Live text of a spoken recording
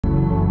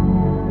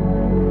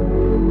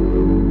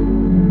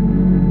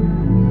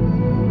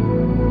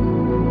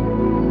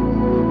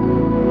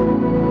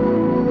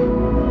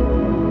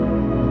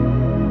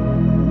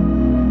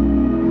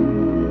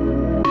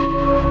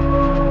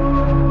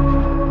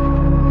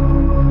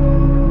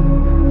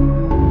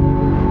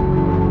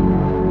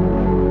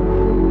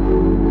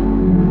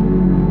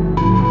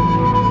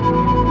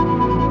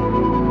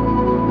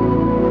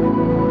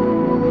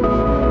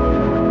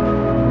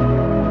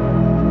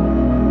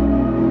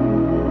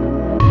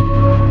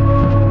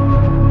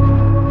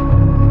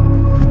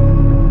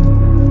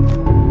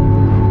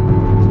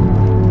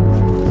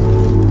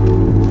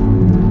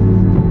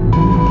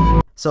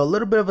So a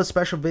little bit of a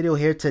special video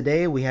here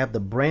today. We have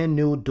the brand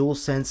new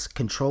DualSense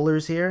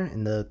controllers here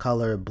in the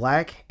color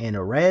black and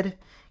a red.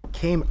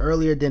 Came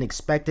earlier than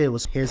expected.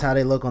 Here's how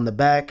they look on the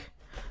back.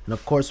 And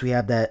of course we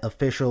have that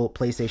official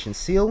PlayStation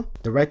seal.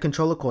 The red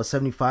controller costs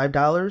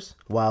 $75,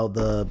 while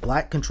the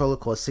black controller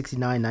costs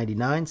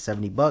 $69.99,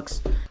 70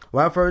 bucks.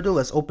 Without further ado,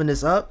 let's open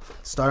this up,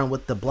 starting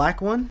with the black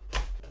one.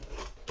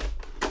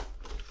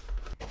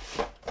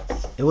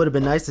 It would have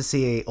been nice to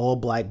see a all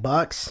black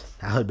box.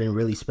 That would have been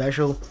really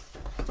special.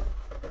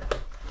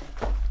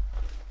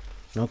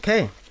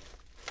 Okay.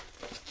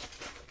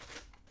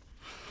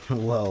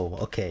 Whoa,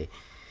 okay.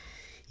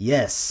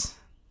 Yes.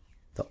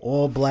 The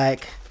all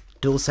black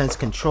DualSense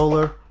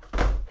controller.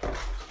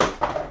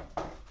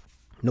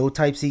 No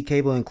Type-C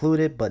cable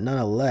included, but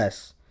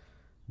nonetheless,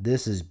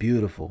 this is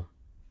beautiful.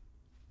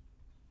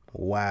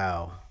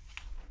 Wow.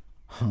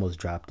 Almost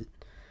dropped it.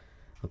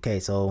 Okay,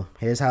 so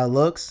here's how it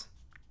looks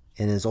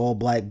in its all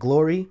black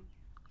glory.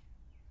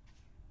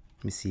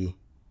 Let me see.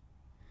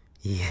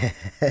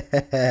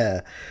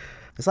 Yeah.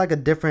 It's like a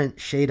different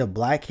shade of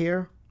black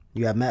here.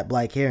 You have matte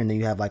black here, and then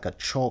you have like a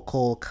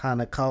charcoal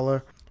kind of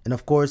color. And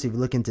of course, if you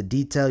look into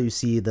detail, you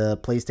see the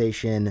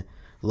PlayStation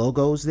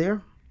logos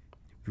there.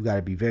 You got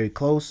to be very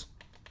close.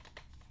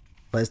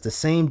 But it's the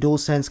same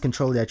DualSense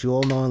controller that you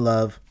all know and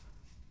love,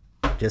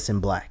 just in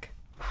black.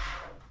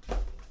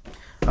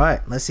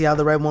 Alright, let's see how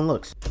the red one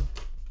looks.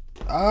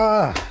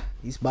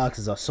 These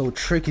boxes are so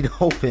tricky to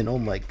open. Oh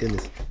my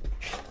goodness.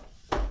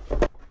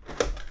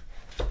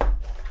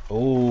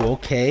 Oh,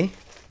 okay.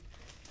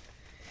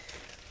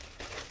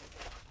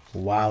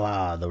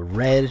 Voila, the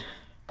red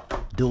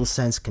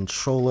DualSense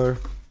controller.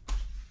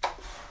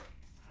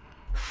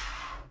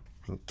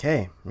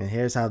 Okay, and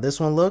here's how this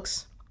one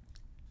looks.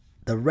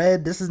 The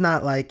red, this is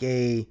not like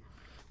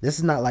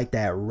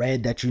that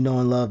red that you know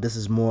and love. This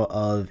is more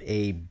of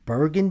a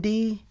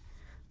burgundy.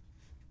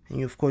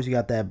 And of course you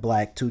got that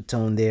black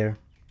two-tone there.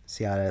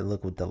 See how that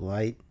look with the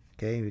light.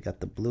 Okay, we got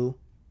the blue.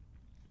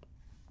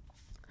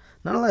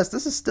 Nonetheless,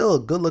 this is still a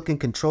good looking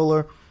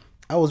controller.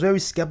 I was very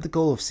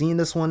skeptical of seeing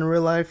this one in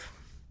real life,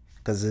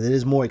 because it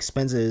is more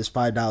expensive. It is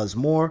 $5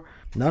 more.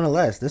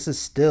 Nonetheless, this is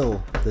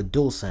still the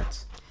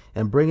DualSense.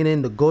 And bringing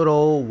in the good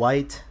old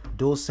white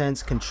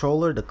DualSense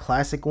controller, the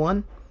classic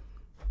one.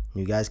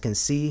 You guys can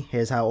see,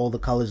 here's how all the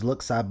colors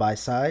look side by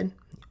side.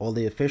 All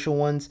the official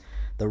ones.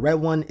 The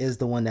red one is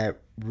the one that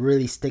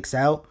really sticks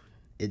out.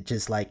 It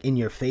just like in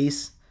your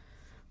face.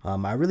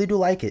 I really do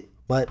like it.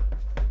 But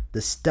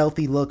the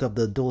stealthy look of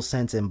the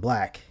DualSense in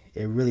black,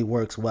 it really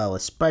works well.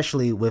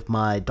 Especially with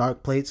my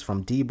dark plates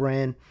from D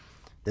brand.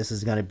 This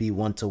is going to be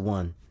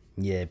 1-to-1.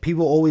 Yeah,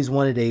 people always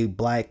wanted a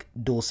black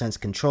DualSense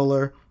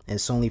controller, and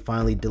Sony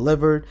finally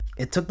delivered.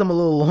 It took them a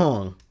little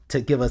long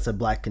to give us a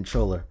black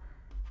controller.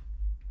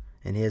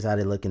 And here's how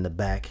they look in the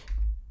back.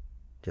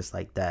 Just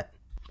like that.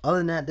 Other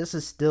than that, this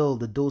is still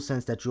the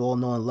DualSense that you all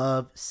know and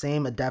love.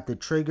 Same adaptive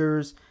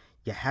triggers,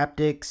 your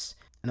haptics,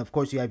 and of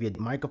course you have your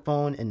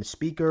microphone and the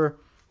speaker.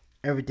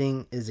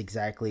 Everything is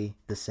exactly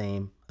the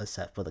same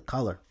except for the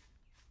color.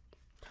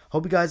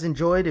 Hope you guys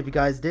enjoyed. If you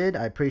guys did,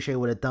 I appreciate it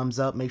with a thumbs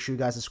up. Make sure you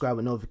guys subscribe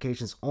with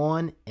notifications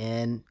on,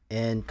 and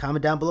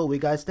comment down below what you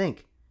guys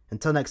think.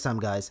 Until next time,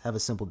 guys, have a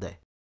simple day.